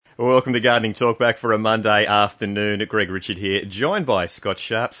Welcome to Gardening Talk back for a Monday afternoon. Greg Richard here, joined by Scott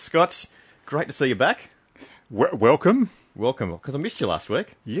Sharp. Scott, great to see you back. Welcome. Welcome, because I missed you last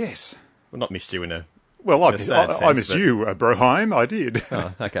week. Yes. Well, not missed you in a... Well, I missed you, Broheim. I did.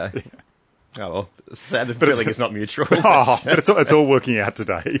 Oh, okay. Yeah. Oh, well, sad the feeling is not mutual. But it's all working out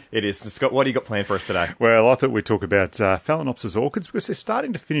today. It is. Scott, what do you got planned for us today? Well, I thought we'd talk about Phalaenopsis orchids because they're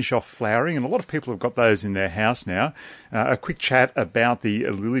starting to finish off flowering, and a lot of people have got those in their house now. A quick chat about the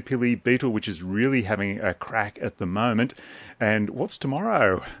lily-pilly beetle, which is really having a crack at the moment. And what's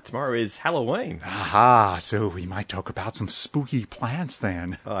tomorrow? Tomorrow is Halloween. Aha, so we might talk about some spooky plants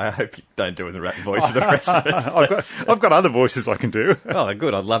then. Oh, I hope you don't do it in the right voice for the rest of it. I've got other voices I can do. Oh,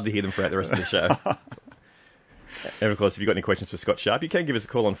 good. I'd love to hear them throughout the rest of the show. And of course, if you've got any questions for Scott Sharp, you can give us a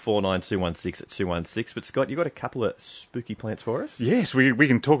call on 49216 at 216. But Scott, you've got a couple of spooky plants for us? Yes, we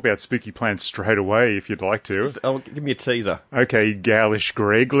can talk about spooky plants straight away if you'd like to. Give me a teaser. Okay, Gaulish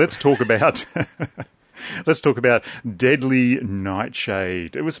Greg, let's talk about... Let's talk about deadly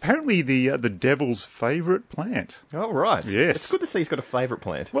nightshade. It was apparently the devil's favourite plant. Oh, right. Yes. It's good to see he's got a favourite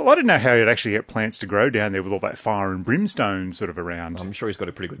plant. Well, I didn't know how he'd actually get plants to grow down there with all that fire and brimstone sort of around. I'm sure he's got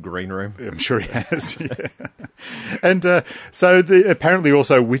a pretty good green room. I'm sure he has, yeah. And apparently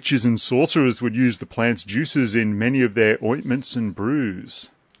also witches and sorcerers would use the plant's juices in many of their ointments and brews.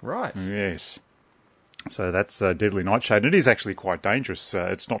 Right. Yes. So that's deadly nightshade. And it is actually quite dangerous.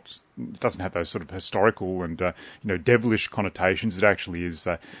 It doesn't have those sort of historical and devilish connotations. It actually is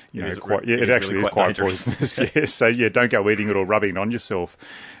quite poisonous. Yeah. So don't go eating it or rubbing it on yourself.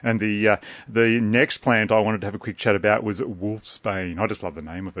 And the next plant I wanted to have a quick chat about was wolfsbane. I just love the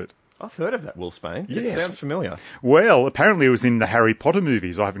name of it. I've heard of that wolfsbane. Yes. It sounds familiar. Well, apparently it was in the Harry Potter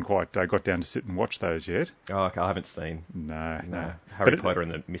movies. I haven't quite got down to sit and watch those yet. Oh, okay. I haven't seen. No. Harry Potter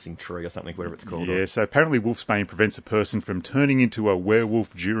and the Missing Tree or something, whatever it's called. Yeah, so apparently wolfsbane prevents a person from turning into a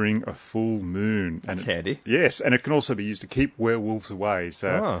werewolf during a full moon. That's handy. Yes, and it can also be used to keep werewolves away.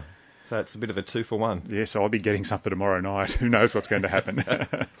 So it's a bit of a 2-for-1. Yeah, so I'll be getting some for tomorrow night. Who knows what's going to happen?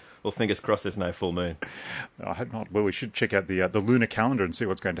 Well, fingers crossed there's no full moon. I hope not. Well, we should check out the lunar calendar and see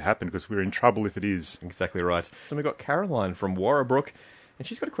what's going to happen because we're in trouble if it is. Exactly right. And we've got Caroline from Warrabrook, and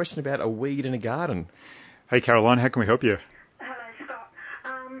she's got a question about a weed in a garden. Hey, Caroline, how can we help you? Hello, Scott.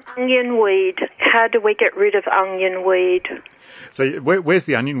 Onion weed. How do we get rid of onion weed? So where's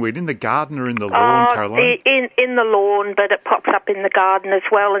the onion weed? In the garden or in the lawn, Caroline? In the lawn, but it pops up in the garden as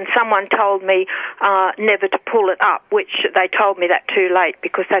well. And someone told me never to pull it up, which they told me that too late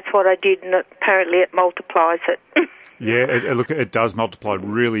because that's what I did, and apparently it multiplies it. Yeah, it does multiply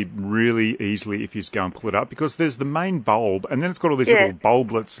really, really easily if you just go and pull it up because there's the main bulb and then it's got all these little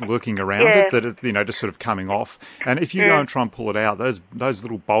bulblets lurking around it that are, just sort of coming off. And if you go and try and pull it out, those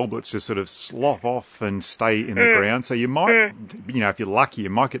little bulblets just sort of slough off and stay in the ground. So you might, if you're lucky,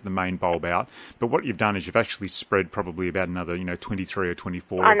 you might get the main bulb out. But what you've done is you've actually spread probably about another, 23 or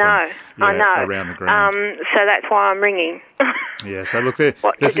 24 I of them, I know. around the ground. So that's why I'm ringing. Yeah, so look,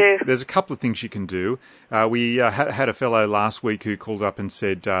 there's a couple of things you can do. We had a fellow last week who called up and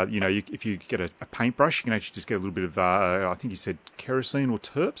said, if you get a paintbrush, you can actually just get a little bit of, I think he said kerosene or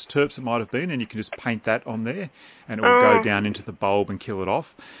terps it might have been, and you can just paint that on there, and it will go down into the bulb and kill it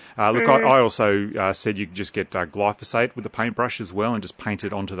off. I also said you could just get glyphosate with the paintbrush as well and just paint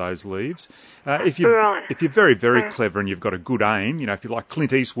it onto those leaves. If you're very, very clever and you've got a good aim, if you're like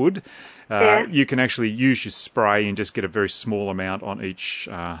Clint Eastwood, you can actually use your spray and just get a very small amount on each,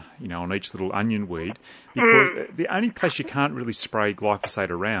 on each little onion weed. Because the only place you can't really spray glyphosate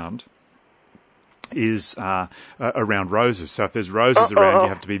around is around roses. So if there's roses around, you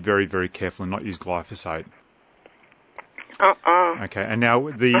have to be very, very careful and not use glyphosate. Okay, and now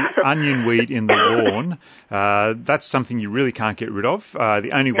the onion weed in the lawn, that's something you really can't get rid of.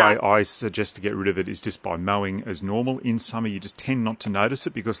 The only way I suggest to get rid of it is just by mowing as normal. In summer, you just tend not to notice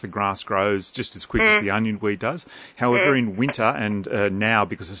it because the grass grows just as quick as the onion weed does. However, in winter and now,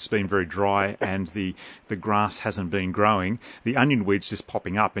 because it's been very dry and the grass hasn't been growing, the onion weed's just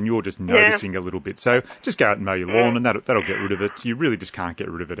popping up and you're just noticing a little bit. So just go out and mow your lawn and that'll get rid of it. You really just can't get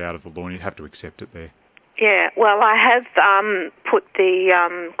rid of it out of the lawn. You have to accept it there. Yeah, well, I have put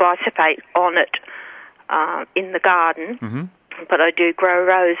the glyphosate on it in the garden, but I do grow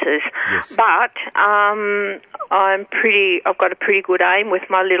roses. Yes. But I've got a pretty good aim with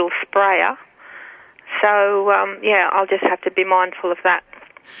my little sprayer, so I'll just have to be mindful of that.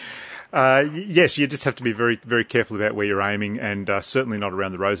 Yes, you just have to be very, very careful about where you're aiming, and certainly not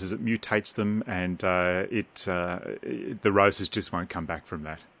around the roses. It mutates them, and the roses just won't come back from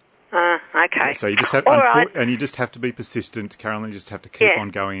that. Okay. So you just have, you just have to be persistent, Caroline. You just have to keep on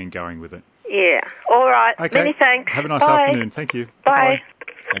going and going with it. Yeah. All right. Okay. Many thanks. Have a nice Bye. afternoon. Thank you. Bye.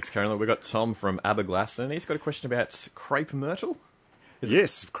 Bye. Thanks, Carolyn. We've got Tom from Aberglaston. He's got a question about crepe myrtle.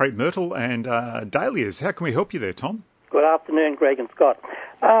 Yes, crepe myrtle and dahlias. How can we help you there, Tom? Good afternoon, Greg and Scott.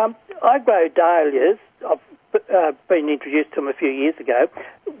 I grow dahlias. I've been introduced to them a few years ago.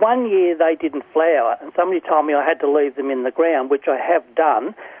 One year they didn't flower, and somebody told me I had to leave them in the ground, which I have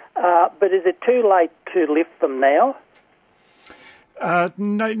done. But is it too late to lift them now?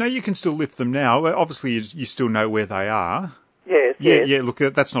 No, you can still lift them now. Obviously, you still know where they are. Yes. Yeah, look,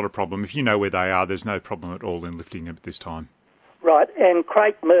 that's not a problem. If you know where they are, there's no problem at all in lifting them at this time. Right, and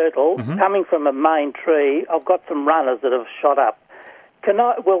crepe myrtle, coming from a main tree, I've got some runners that have shot up.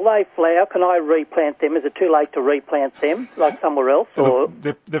 Will they flower? Can I replant them? Is it too late to replant them, like somewhere else? Or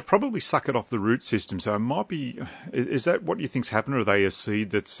they've probably sucked off the root system, so it might be... Is that what you think's happened, or are they a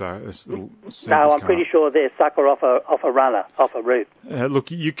seed that's... No, I'm pretty sure they're sucker off a runner, off a root. Look,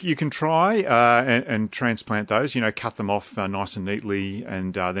 you can try and transplant those, cut them off nice and neatly,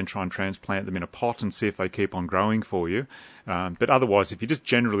 and then try and transplant them in a pot and see if they keep on growing for you. But otherwise, if you just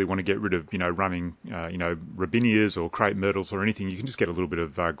generally want to get rid of, running, robinias or crepe myrtles or anything, you can just get a little bit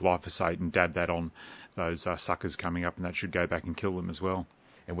of glyphosate and dab that on those suckers coming up, and that should go back and kill them as well.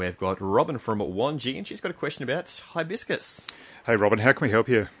 And we've got Robin from Wangi, and she's got a question about hibiscus. Hey, Robin, how can we help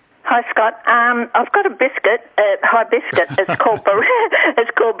you? Hi, Scott. I've got a hibiscus. It's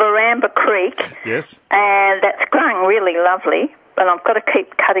called Baramba Creek. Yes. And that's growing really lovely, but I've got to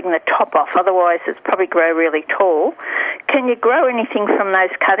keep cutting the top off, otherwise it's probably grow really tall. Can you grow anything from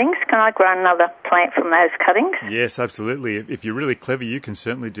those cuttings? Can I grow another plant from those cuttings? Yes, absolutely. If you're really clever, you can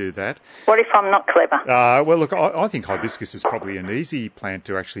certainly do that. What if I'm not clever? Well, look, I think hibiscus is probably an easy plant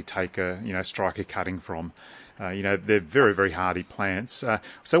to actually take strike a cutting from. They're very, very hardy plants.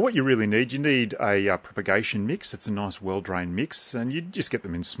 So what you need a propagation mix. It's a nice, well-drained mix, and you just get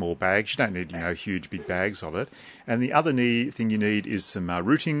them in small bags. You don't need, huge, big bags of it. And the other thing you need is some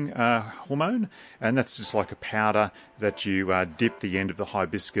rooting hormone, and that's just like a powder that you dip the end of the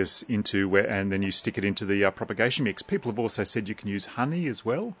hibiscus into, and then you stick it into the propagation mix. People have also said you can use honey as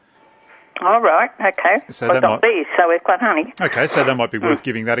well. All right, okay. So we've got bees, so we've got honey. Okay, so that might be worth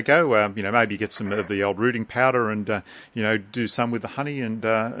giving that a go. Maybe get some of the old rooting powder and, do some with the honey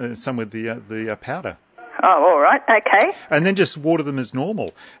and some with the powder. Oh, all right, okay. And then just water them as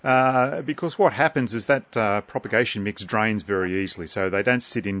normal, because what happens is that propagation mix drains very easily, so they don't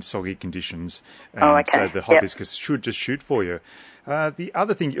sit in soggy conditions, and so the hibiscus should just shoot for you. The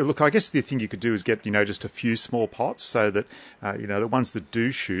other thing, look, I guess the thing you could do is get, just a few small pots so that, the ones that do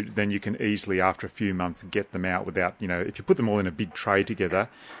shoot, then you can easily, after a few months, get them out without, if you put them all in a big tray together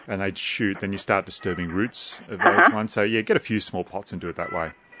and they shoot, then you start disturbing roots of those ones. So, get a few small pots and do it that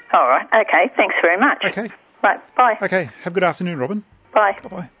way. All right, okay, thanks very much. Okay. Right, bye. Okay, have a good afternoon, Robin. Bye.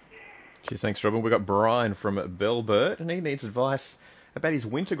 Bye-bye. Cheers, thanks, Robin. We've got Brian from Belbert, and he needs advice about his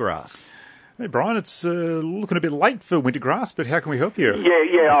winter grass. Hey, Brian, it's looking a bit late for winter grass, but how can we help you?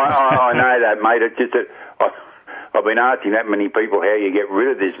 Yeah, I know that, mate. It's just that I've been asking that many people how you get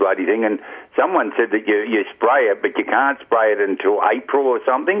rid of this bloody thing, and someone said that you spray it, but you can't spray it until April or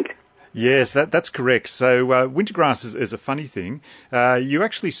something. Yes, that's correct. So winter grass is a funny thing. You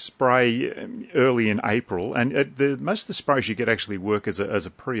actually spray early in April, and most of the sprays you get actually work as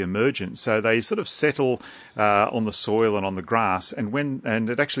a pre-emergent. So they sort of settle on the soil and on the grass, and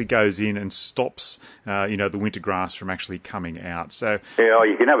it actually goes in and stops the winter grass from actually coming out. So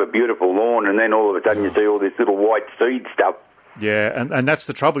you can have a beautiful lawn, and then all of a sudden you see all this little white seed stuff. Yeah, and that's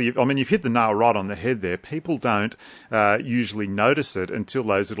the trouble. You've hit the nail right on the head there. People don't usually notice it until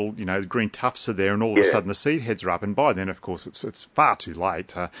those little, green tufts are there, and all of a sudden the seed heads are up. And by then, of course, it's far too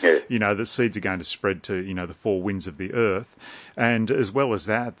late. The seeds are going to spread to, the four winds of the earth. And as well as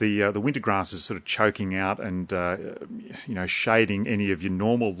that, the winter grass is sort of choking out and, shading any of your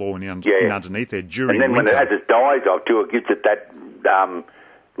normal lawn in underneath there during winter. And then as it dies off too, it gives it that,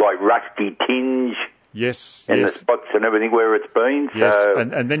 like rusty tinge. Yes, and the spots and everything where it's been. Yes,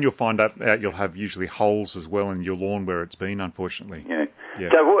 and then you'll find out you'll have usually holes as well in your lawn where it's been, unfortunately. Yeah.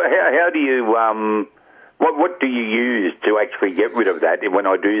 So how do you what do you use to actually get rid of that when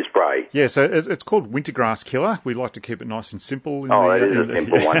I do spray? Yeah, so it's called Winter Grass Killer. We like to keep it nice and simple. That is a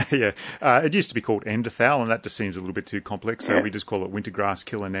simple one. Yeah, it used to be called Endothal, and that just seems a little bit too complex, so we just call it Winter Grass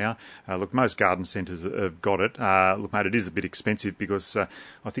Killer now. Look, most garden centres have got it. Look, mate, it is a bit expensive because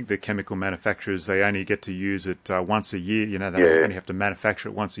I think the chemical manufacturers, they only get to use it once a year. They only have to manufacture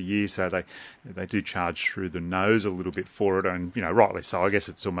it once a year, so they do charge through the nose a little bit for it, and, rightly so. I guess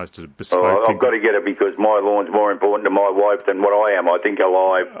it's almost a bespoke thing. I've got to get it because my lawn's more important to my wife than what I am, I think,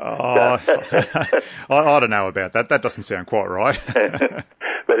 alive. I don't know about that. That doesn't sound quite right.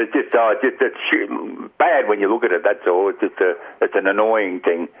 But it's just bad when you look at it. That's all. It's an annoying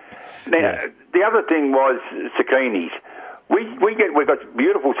thing. Now, the other thing was zucchinis. We've got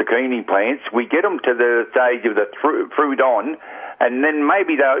beautiful zucchini plants. We get them to the stage of the fruit on, and then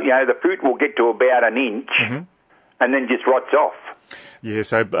maybe the fruit will get to about an inch, and then just rots off. Yeah,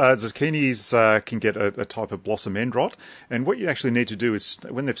 so zucchinis can get a type of blossom end rot, and what you actually need to do is,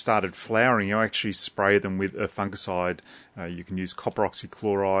 when they've started flowering, you actually spray them with a fungicide. You can use copper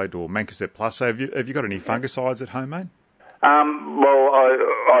oxychloride or Mancozeb Plus. So have you got any fungicides at home, mate? Well,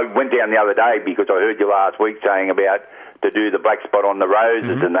 I went down the other day because I heard you last week saying about to do the black spot on the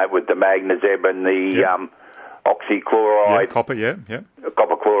roses and that with the Magnezeb and the oxychloride. Yeah, copper, yeah.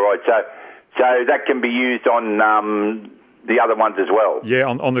 Copper chloride. So that can be used on the other ones as well. Yeah,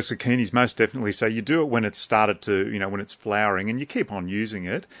 on the zucchinis, most definitely. So you do it when it's started to, when it's flowering, and you keep on using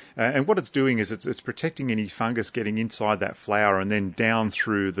it. And what it's doing is it's protecting any fungus getting inside that flower and then down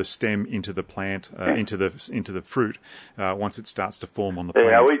through the stem into the plant, into the fruit, once it starts to form on the plant.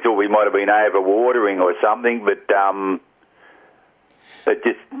 Yeah, we thought we might have been over-watering or something, but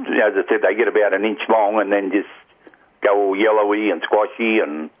just, as I said, they get about an inch long and then just go all yellowy and squashy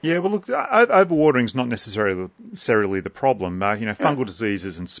and... Yeah, well, look, overwatering's not necessarily the problem. Fungal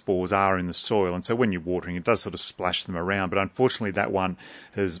diseases and spores are in the soil, and so when you're watering, it does sort of splash them around. But unfortunately, that one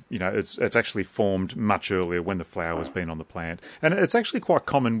has, it's actually formed much earlier when the flower's been on the plant. And it's actually quite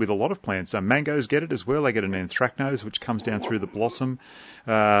common with a lot of plants. Mangoes get it as well. They get an anthracnose, which comes down through the blossom.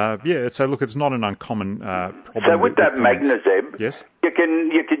 So look, it's not an uncommon problem. So with that Magnezeb, yes, you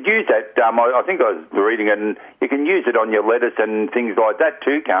could use that. I think I was reading it, and you can use it on your lettuce and things like that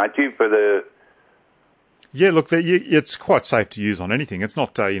too, can't you? For the it's quite safe to use on anything. It's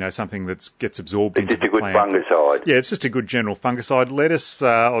not something that gets absorbed into the plant. It's just a good fungicide. Yeah, it's just a good general fungicide. Lettuce,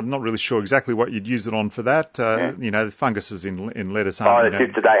 I'm not really sure exactly what you'd use it on for that. The funguses in lettuce aren't... They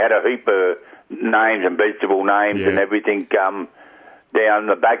had a heap of names and vegetable names and everything down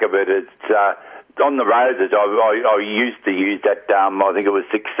the back of it. It's on the roses. I used to use that. I think it was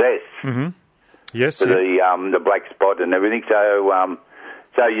Success. Mm-hmm. Yes, for the black spot and everything.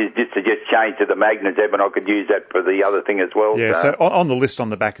 So you just change to the Magnezeb, and I could use that for the other thing as well. Yeah, so on the list on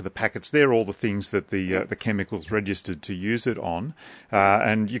the back of the packets, they're all the things that the chemicals registered to use it on,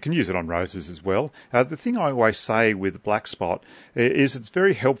 and you can use it on roses as well. The thing I always say with black spot is it's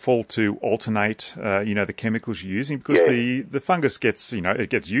very helpful to alternate, the chemicals you're using, because the fungus gets, it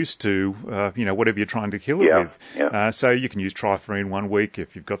gets used to, whatever you're trying to kill it with. Yeah. So you can use Triferine 1 week.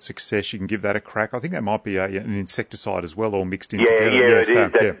 If you've got Success, you can give that a crack. I think that might be an insecticide as well, all mixed in together. Yeah, it is.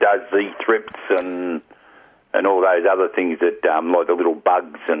 That does the thrips and all those other things that like the little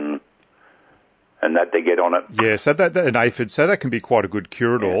bugs and that they get on it. Yeah, so that an aphid, so that can be quite a good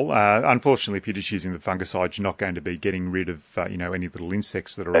cure-all. Unfortunately, if you're just using the fungicide, you're not going to be getting rid of any little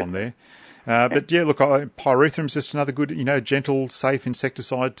insects that are on there. But look, pyrethrum is just another good, gentle, safe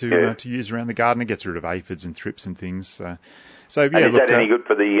insecticide to use around the garden. It gets rid of aphids and thrips and things. So and is that any good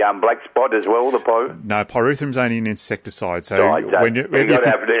for the black spot as well? No, pyrethrum is only an insecticide. So when you got to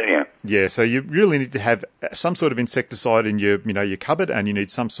have it in you. Yeah, so you really need to have some sort of insecticide in your cupboard, and you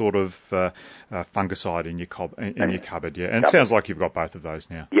need some sort of fungicide in your cupboard. Yeah, and it sounds like you've got both of those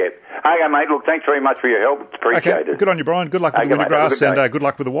now. Yeah. Okay, mate. Look, thanks very much for your help. It's appreciated. Okay, good on you, Brian. Good luck with the winter grass, and good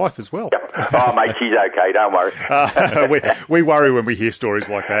luck with the wife as well. Yep. Oh, mate, she's okay. Don't worry. We worry when we hear stories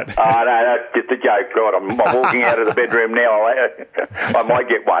like that. Oh, no, that's just a joke. God, I'm walking out of the bedroom now. I might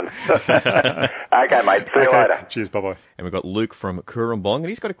get one. Okay, mate. See you later. Cheers. Bye-bye. And we've got Luke from Cooranbong, and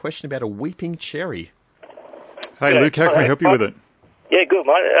he's got a question about a weeping cherry. Hey, Luke, how can we help you with it? Yeah, good,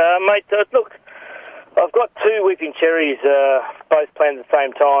 mate. Mate, look, I've got 2 weeping cherries, both planted at the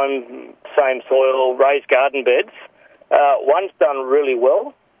same time, same soil, raised garden beds. One's done really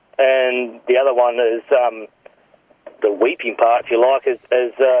well, and the other one is the weeping part, if you like,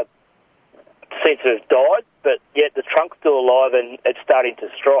 seems to have died, but yet the trunk's still alive and it's starting to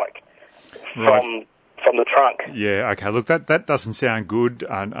strike from the trunk. Yeah, okay. Look, that doesn't sound good,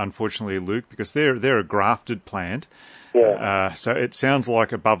 unfortunately, Luke, because they're a grafted plant. Yeah. So it sounds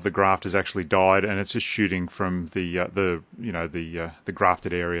like above the graft has actually died, and it's just shooting from the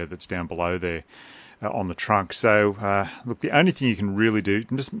grafted area that's down below there on the trunk. So look, the only thing you can really do,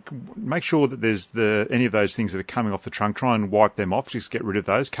 just make sure that there's any of those things that are coming off the trunk. Try and wipe them off. Just get rid of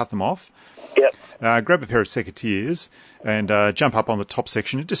those. Cut them off. Yep. Grab a pair of secateurs and jump up on the top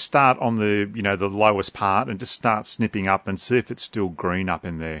section and just start on the lowest part and just start snipping up and see if it's still green up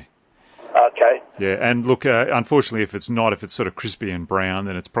in there. Okay. Yeah, and look, unfortunately, if it's sort of crispy and brown,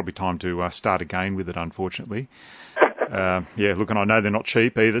 then it's probably time to start again with it, unfortunately. Look, and I know they're not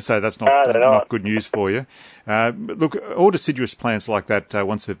cheap either, so that's not good news for you. Look, all deciduous plants like that,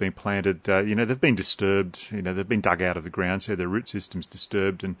 once they've been planted, they've been disturbed. They've been dug out of the ground, so their root system's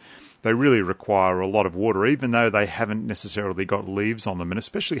disturbed, and they really require a lot of water, even though they haven't necessarily got leaves on them, and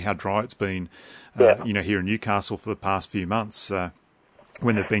especially how dry it's been, here in Newcastle for the past few months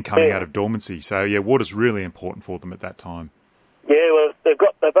when they've been coming out of dormancy. So, water's really important for them at that time. Yeah, well, they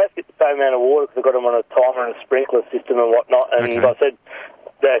both get the same amount of water because they've got them on a timer and a sprinkler system and whatnot. And I said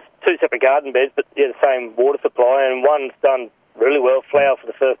there's two separate garden beds, but the same water supply, and one's done really well, flower for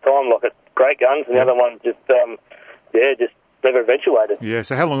the first time, like at Great Guns, and the other one just never eventuated. Yeah,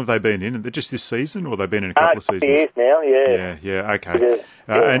 so how long have they been in? Just this season, or they've been in a couple of seasons? Years now, Yeah, okay.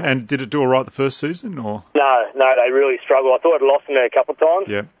 Yeah. And did it do all right the first season, or? No, they really struggled. I thought I'd lost them there a couple of times.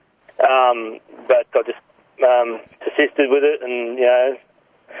 Yeah. But I just persisted with it, and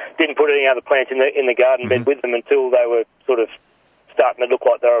didn't put any other plants in the garden bed with them until they were sort of starting to look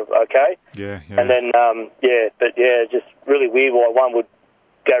like they were okay. Yeah. And then just really weird why one would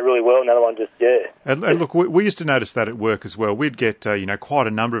go really well, and the other one just And look, we used to notice that at work as well. We'd get quite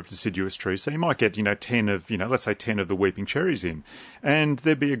a number of deciduous trees, so you might get 10 of let's say 10 of the weeping cherries in, and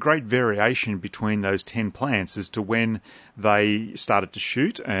there'd be a great variation between those 10 plants as to when they started to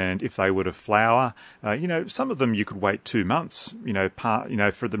shoot and if they were to flower. Some of them you could wait 2 months,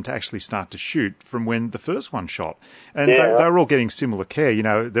 for them to actually start to shoot from when the first one shot, and they were all getting similar care.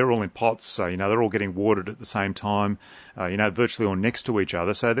 They're all in pots, so they're all getting watered at the same time. Virtually all next to each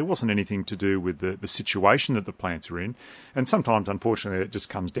other, so there wasn't anything to do with the situation that the plants are in. And sometimes, unfortunately, it just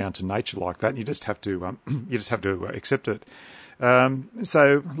comes down to nature like that, and you just have to accept it.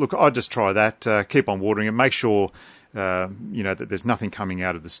 So, look, I'd just try that. Keep on watering it. Make sure that there's nothing coming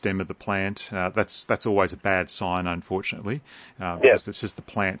out of the stem of the plant. That's always a bad sign, unfortunately, because it's just the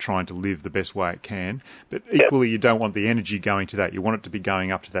plant trying to live the best way it can. But equally, you don't want the energy going to that. You want it to be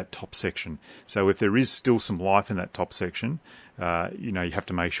going up to that top section. So if there is still some life in that top section, you have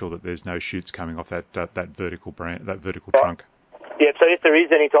to make sure that there's no shoots coming off that vertical trunk. Yeah. So if there is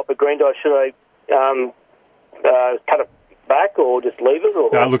any type of green dye, should I cut it back or just leave it?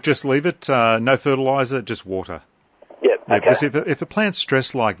 Or? Look, just leave it. No fertiliser, just water. Okay. Because if the plant's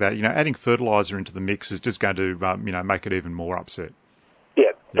stressed like that, adding fertiliser into the mix is just going to, make it even more upset.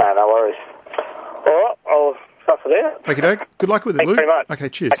 Yeah. No worries. All right, I'll start for there. Okay, doke. Good luck with it, Lou. Thanks very much. Okay,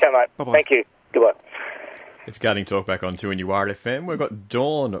 cheers. Okay, mate. Bye-bye. Thank you. Goodbye. It's Gardening Talk back on 2 NUR FM. We've got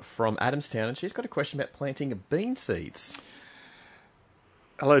Dawn from Adamstown, and she's got a question about planting bean seeds.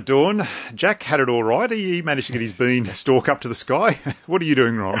 Hello, Dawn. Jack had it all right. He managed to get his bean stalk up to the sky. What are you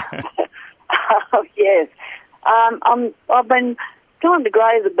doing wrong? Oh, yes. I've been trying to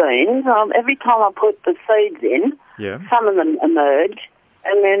grow the beans. Every time I put the seeds in, some of them emerge,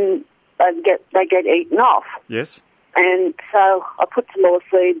 and then they get eaten off. Yes. And so I put some more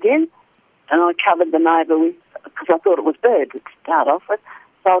seeds in, and I covered them over with, because I thought it was birds to start off with,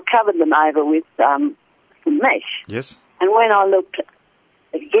 so I covered them over with some mesh. Yes. And when I looked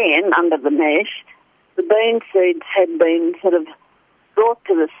again under the mesh, the bean seeds had been sort of brought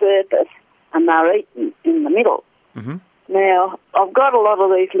to the surface, and they're eaten in the middle. Mm-hmm. Now, I've got a lot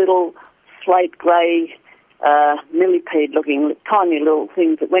of these little slate grey millipede-looking tiny little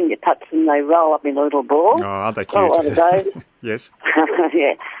things that when you touch them, they roll up in a little ball. Oh, aren't they cute? Got a lot of those. Yes.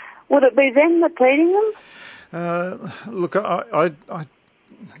 Yeah. Would it be them that's eating them? Look,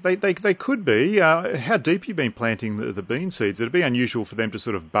 they could be. How deep you been planting the bean seeds? It'd be unusual for them to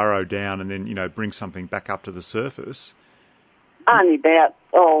sort of burrow down and then, bring something back up to the surface. Only about,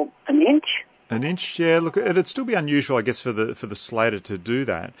 an inch. An inch, yeah. Look, it'd still be unusual, I guess, for the slater to do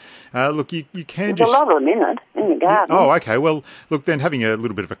that. Look, you can There's a lot of them in the garden. Oh, okay. Well, look, then having a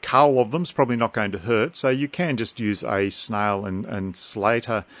little bit of a cull of them is probably not going to hurt. So you can just use a snail and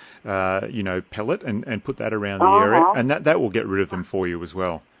slater, pellet and put that around the area, and that will get rid of them for you as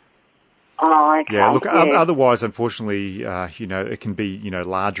well. Oh, okay. Yeah, look, otherwise, unfortunately, it can be,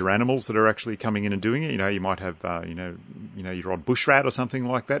 larger animals that are actually coming in and doing it. You might have, your odd bush rat or something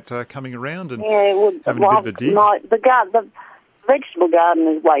like that coming around and having a bit of a dig. The vegetable garden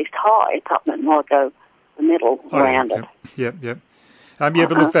is waist high. It's up in like the middle around it. Yep. But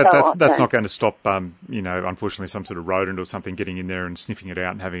look, that's not going to stop, unfortunately, some sort of rodent or something getting in there and sniffing it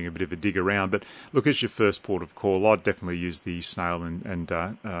out and having a bit of a dig around. But look, as your first port of call, I'd definitely use the snail and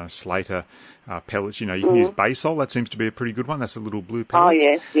slater pellets. You can use Basol. That seems to be a pretty good one. That's a little blue pellet.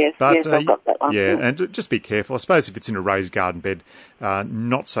 Oh, yes, I've got that one. Yeah, and just be careful. I suppose if it's in a raised garden bed,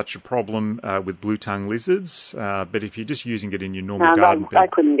 not such a problem with blue tongue lizards. But if you're just using it in your normal garden bed, I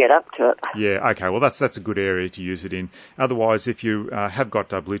couldn't get up to it. Yeah, okay. Well, that's a good area to use it in. Otherwise, if you have got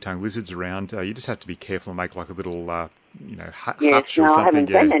blue tongue lizards around, you just have to be careful and make like a little hutch or something. I haven't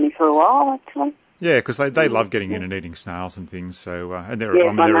seen any for a while, actually. Yeah, because they love getting in and eating snails and things. So, and they're,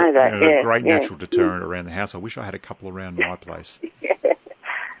 I know that. a great natural deterrent around the house. I wish I had a couple around my place.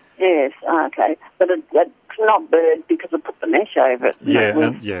 Yes, okay. But it's not bird because I put the mesh over it. They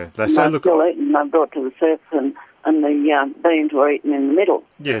say, look, still eaten. I brought to the surface and the beans were eaten in the middle.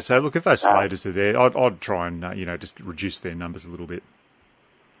 Yeah, so look, if those slaters are there, I'd try and, just reduce their numbers a little bit.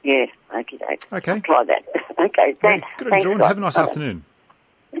 Yeah, okay. Okay. I'll try that. Okay, thanks. Good on, Dawn. Have a nice afternoon.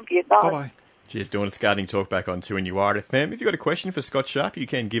 Thank you, bye. Bye-bye. Cheers, Dawn. It's Gardening Talk back on 2NUR FM. If you've got a question for Scott Sharp, you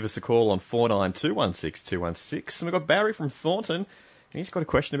can give us a call on 49216216. And we've got Barry from Thornton, and he's got a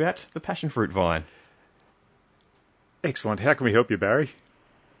question about the passion fruit vine. Excellent. How can we help you, Barry?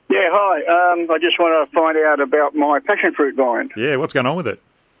 Yeah, hi. I just want to find out about my passion fruit vine. Yeah, what's going on with it?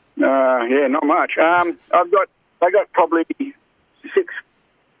 Not much. I got probably 6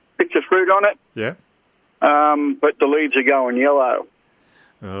 bits of fruit on it. Yeah. But the leaves are going yellow.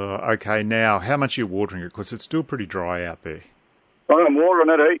 Okay, now, how much are you watering it? Because it's still pretty dry out there. I'm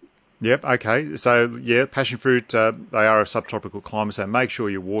watering it, Yep, okay. So, yeah, passion fruit, they are a subtropical climate, so make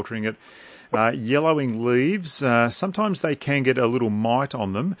sure you're watering it. Yellowing leaves, sometimes they can get a little mite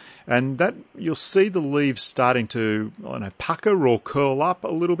on them, and that you'll see the leaves starting to, pucker or curl up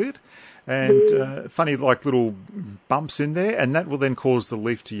a little bit, and funny, like little bumps in there, and that will then cause the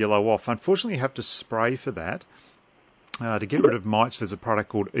leaf to yellow off. Unfortunately, you have to spray for that. To get rid of mites, there's a product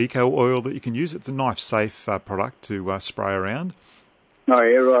called Eco Oil that you can use. It's a knife-safe product to spray around. Oh,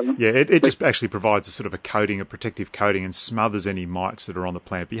 yeah, right. Yeah, it just actually provides a sort of a protective coating, and smothers any mites that are on the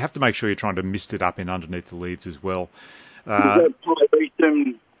plant. But you have to make sure you're trying to mist it up in underneath the leaves as well. Is that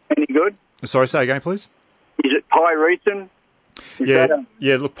pyrethrum any good? Sorry, say again, please. Is it pyrethrum?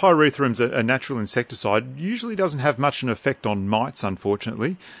 Look, pyrethrum is a natural insecticide. Usually doesn't have much an effect on mites,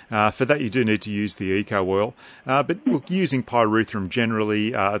 unfortunately. For that, you do need to use the Eco Oil. But look, using pyrethrum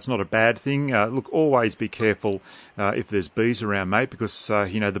generally, it's not a bad thing. Look, always be careful if there's bees around, mate, because,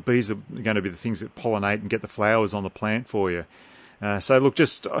 the bees are going to be the things that pollinate and get the flowers on the plant for you. So look,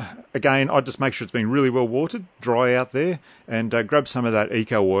 just again, I'd just make sure it's been really well watered, dry out there, and grab some of that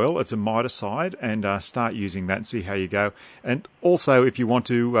Eco Oil. It's a miticide, and start using that and see how you go. And also, if you want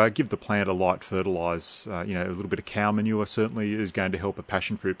to give the plant a light fertilise, a little bit of cow manure certainly is going to help a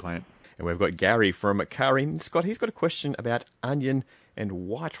passion fruit plant. And we've got Gary from Curry. Scott, he's got a question about onion and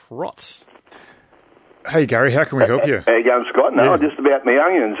white rot. Hey, Gary, how can we help you? How you going, Scott? No, just about my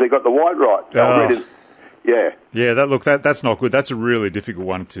onions. They got the white rot. Yeah, that's not good. That's a really difficult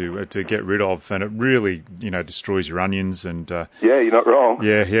one to get rid of, and it really, destroys your onions. And you're not wrong.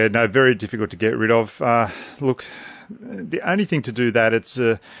 Yeah, no, very difficult to get rid of. Look, the only thing to do that, it's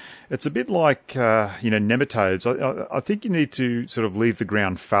a bit like nematodes. I think you need to sort of leave the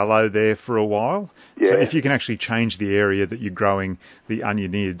ground fallow there for a while. Yeah. So if you can actually change the area that you're growing the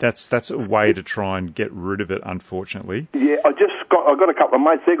onion in, that's a way to try and get rid of it. Unfortunately. Yeah, I got a couple of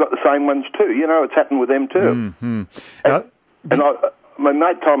mates. They got the same ones too. It's happened with them too. Mm-hmm. My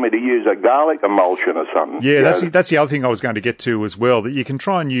mate told me to use a garlic emulsion or something. Yeah, that's the other thing I was going to get to as well. That you can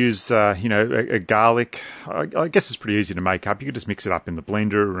try and use, a garlic. I guess it's pretty easy to make up. You can just mix it up in the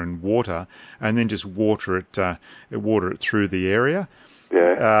blender and water, and then just water it through the area.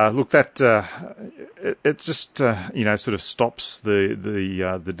 Yeah. Look, that it just sort of stops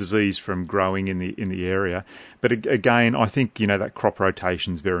the disease from growing in the area. But again, I think that crop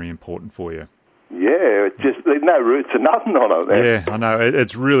rotation is very important for you. Yeah, there's no roots and nothing on it. Yeah, I know.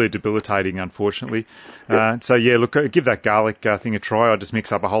 It's really debilitating, unfortunately. So, look, give that garlic thing a try. I just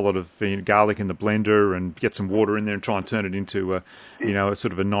mix up a whole lot of garlic in the blender and get some water in there and try and turn it into a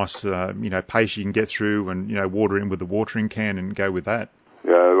sort of a nice, paste you can get through, and, water in with the watering can and go with that.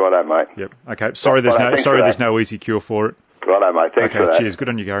 Yeah, righto, mate. Yep. Okay. Sorry, there's no easy cure for it. Righto, mate. Thanks for that. Cheers. Good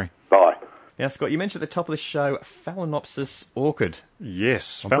on you, Gary. Bye. Now, Scott, you mentioned at the top of the show Phalaenopsis orchid.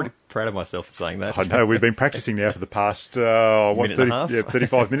 Yes. I'm pretty proud of myself for saying that. I know. We've been practicing now for the past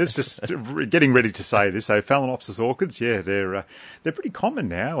 35 minutes, just getting ready to say this. So Phalaenopsis orchids, they're pretty common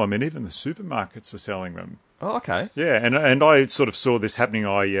now. I mean, even the supermarkets are selling them. Oh, okay. Yeah, and I sort of saw this happening.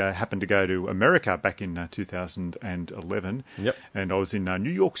 I happened to go to America back in 2011. Yep. And I was in New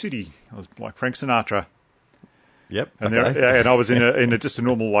York City. I was like Frank Sinatra. Yep. And, and I was in just a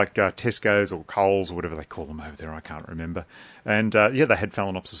normal like Tesco's or Coles or whatever they call them over there. I can't remember. And they had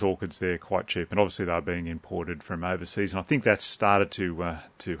Phalaenopsis orchids there quite cheap, and obviously they were being imported from overseas. And I think that's started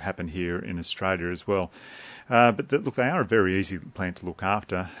to happen here in Australia as well. But look, they are a very easy plant to look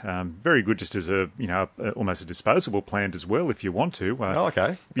after. Very good just as almost a disposable plant as well if you want to.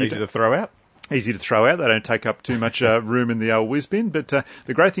 Okay. Easy to throw out. easy to throw out. They don't take up too much room in the old whiz bin. But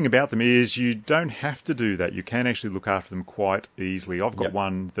the great thing about them is you don't have to do that. You can actually look after them quite easily. I've got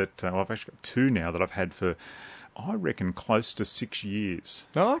one that I've actually got two now that I've had for, I reckon, close to 6 years.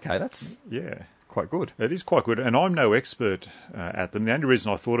 Oh, okay. That's quite good. It is quite good, and I'm no expert at them. The only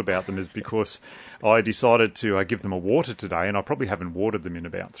reason I thought about them is because I decided to give them a water today, and I probably haven't watered them in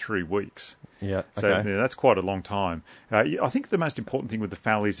about 3 weeks. Yeah, so that's quite a long time. I think the most important thing with the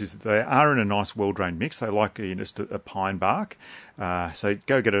fallows is that they are in a nice, well-drained mix. They like just a pine bark. So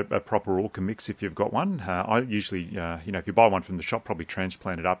go get a proper Orca mix if you've got one. I usually, if you buy one from the shop, probably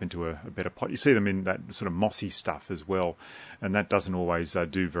transplant it up into a better pot. You see them in that sort of mossy stuff as well, and that doesn't always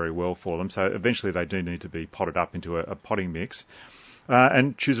do very well for them. So eventually they do need to be potted up into a potting mix.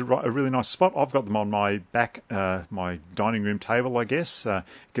 And choose a really nice spot. I've got them on my back, my dining room table, I guess. It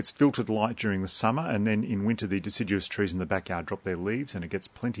gets filtered light during the summer, and then in winter the deciduous trees in the backyard drop their leaves, and it gets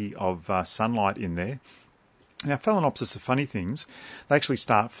plenty of sunlight in there. Now, Phalaenopsis are funny things. They actually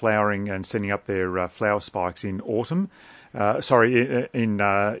start flowering and sending up their flower spikes in autumn. In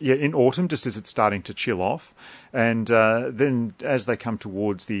autumn, just as it's starting to chill off. And then as they come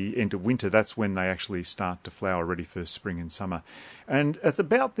towards the end of winter, that's when they actually start to flower, ready for spring and summer. And at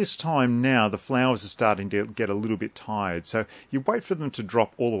about this time now, the flowers are starting to get a little bit tired. So you wait for them to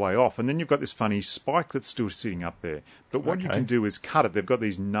drop all the way off, and then you've got this funny spike that's still sitting up there. But what you can do is cut it. They've got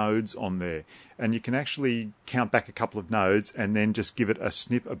these nodes on there, and you can actually count back a couple of nodes and then just give it a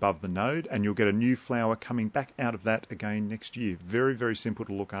snip above the node, and you'll get a new flower coming back out of that again next year. Very, very simple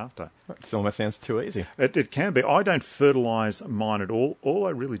to look after. It almost sounds too easy. It can be. I don't fertilise mine at all. All I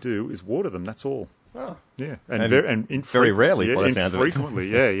really do is water them. That's all. Oh. Yeah. And very rarely, by the sounds of it. Infrequently,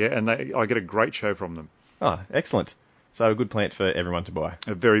 yeah. And I get a great show from them. Oh, excellent. So a good plant for everyone to buy.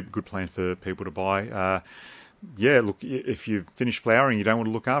 A very good plant for people to buy. Look, if you finish flowering, you don't want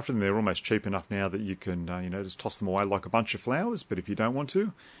to look after them. They're almost cheap enough now that you can, just toss them away like a bunch of flowers. But if you don't want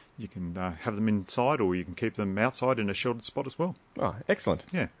to, you can have them inside, or you can keep them outside in a sheltered spot as well. Oh, excellent.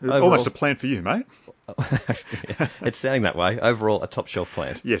 Yeah, almost a plant for you, mate. It's sounding that way. Overall, a top shelf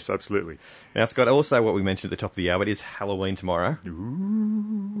plant. Yes, absolutely. Now, Scott, also what we mentioned at the top of the hour, it is Halloween tomorrow.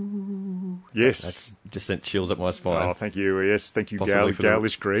 Ooh, yes. That's just sent chills up my spine. Oh, thank you. Yes, thank you,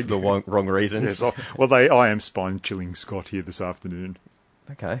 Galish Greg. For the wrong reasons. Yes. I am spine-chilling Scott here this afternoon.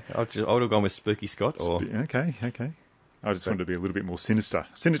 Okay. I would have gone with Spooky Scott. Okay. I just wanted to be a little bit more sinister.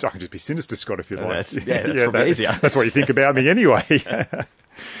 I can just be Sinister Scott if you like. That's probably easier. That's what you think about me anyway.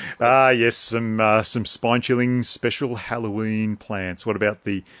 Yes, some spine-chilling special Halloween plants. What about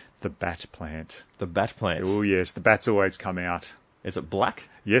the bat plant? The bat plant? Oh, yes. The bats always come out. Is it black?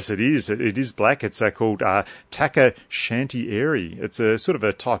 Yes, it is. It is black. It's called Taca Shantieri. It's a sort of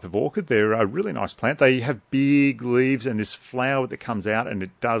a type of orchid. They're a really nice plant. They have big leaves and this flower that comes out, and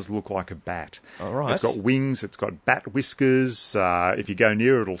it does look like a bat. All right. It's got wings. It's got bat whiskers. If you go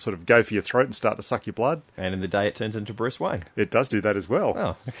near it, it'll sort of go for your throat and start to suck your blood. And in the day, it turns into Bruce Wayne. It does do that as well.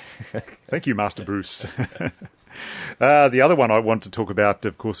 Oh. Thank you, Master Bruce. The other one I want to talk about,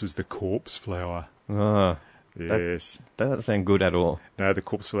 of course, was the corpse flower. Oh. Yes. That doesn't sound good at all. No, the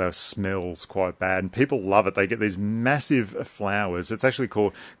corpse flower smells quite bad, and people love it. They get these massive flowers. It's actually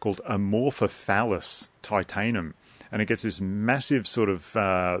called Amorphophallus titanum, and it gets this massive sort of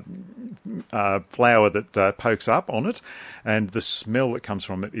flower that pokes up on it, and the smell that comes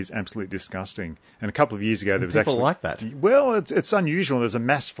from it is absolutely disgusting. And a couple of years ago, there was people like that. Well, it's unusual. There's a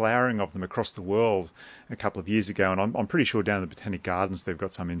mass flowering of them across the world a couple of years ago, and I'm pretty sure down in the Botanic Gardens they've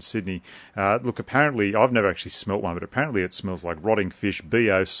got some in Sydney. Look, apparently, I've never actually smelt one, but apparently it smells like rotting fish,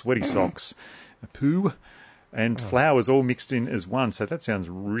 BO, sweaty socks, poo, and flowers all mixed in as one. So that sounds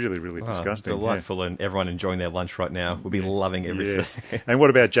really, really disgusting. Delightful, and everyone enjoying their lunch right now will be loving every second. And what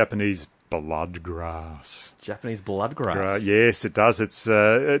about Japanese bloodgrass? Japanese bloodgrass? Yes, it does. It's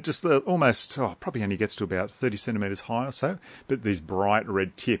just almost, probably only gets to about 30 centimetres high or so, but these bright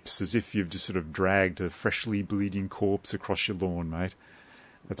red tips, as if you've just sort of dragged a freshly bleeding corpse across your lawn, mate.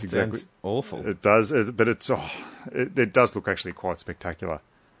 That's exactly. Sounds awful. It does, but it does look actually quite spectacular.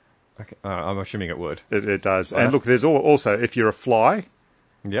 Okay. I'm assuming it would. It does. And look, there's also, if you're a fly,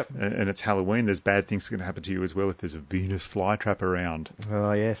 yep, and it's Halloween, there's bad things going to happen to you as well if there's a Venus flytrap around.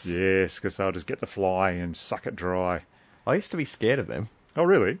 Oh, yes. Yes, because they'll just get the fly and suck it dry. I used to be scared of them. Oh,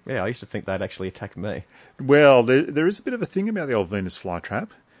 really? Yeah, I used to think they'd actually attack me. Well, there is a bit of a thing about the old Venus flytrap.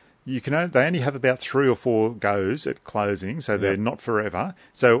 They only have about 3 or 4 goes at closing, so they're not forever.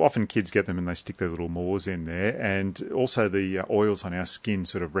 So often kids get them and they stick their little maws in there, and also the oils on our skin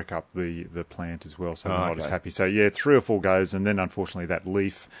sort of wreck up the plant as well, so they're not as happy. So 3 or 4 goes, and then unfortunately that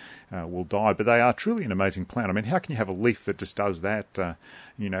leaf will die. But they are truly an amazing plant. I mean, how can you have a leaf that just does that,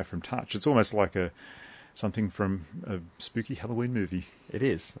 from touch? It's almost like something from a spooky Halloween movie. It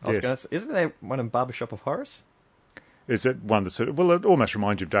is. Isn't there one in Barbershop of Horrors? Is it one that it almost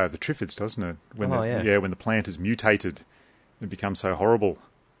reminds you of Day of the Triffids, doesn't it? When when the plant is mutated and becomes so horrible.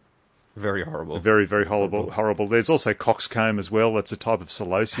 Very horrible. Very, very horrible. There's also coxcomb as well. That's a type of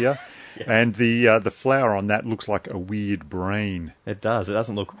celosia. And the flower on that looks like a weird brain. It does. It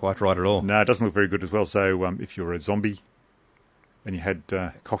doesn't look quite right at all. No, it doesn't look very good as well. So if you're a zombie and you had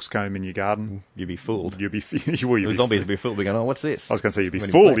coxcomb in your garden, you'd be fooled. Zombies would be fooled. We're going, what's this? I was going to say you'd be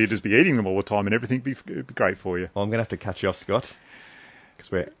fooled. You'd just be eating them all the time, and everything would be great for you. Well, I'm going to have to cut you off, Scott,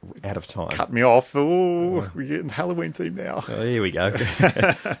 because we're out of time. Cut me off. Oh, we're getting Halloween theme now. Oh, here we go.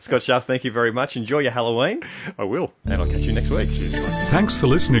 Scott Sharp, thank you very much. Enjoy your Halloween. I will. And I'll catch you next week. Cheers. Thanks for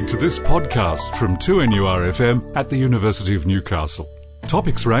listening to this podcast from 2NURFM at the University of Newcastle.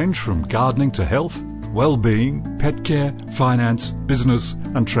 Topics range from gardening to health, well-being, pet care, finance, business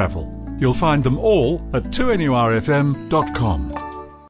and travel. You'll find them all at 2NURFM.com.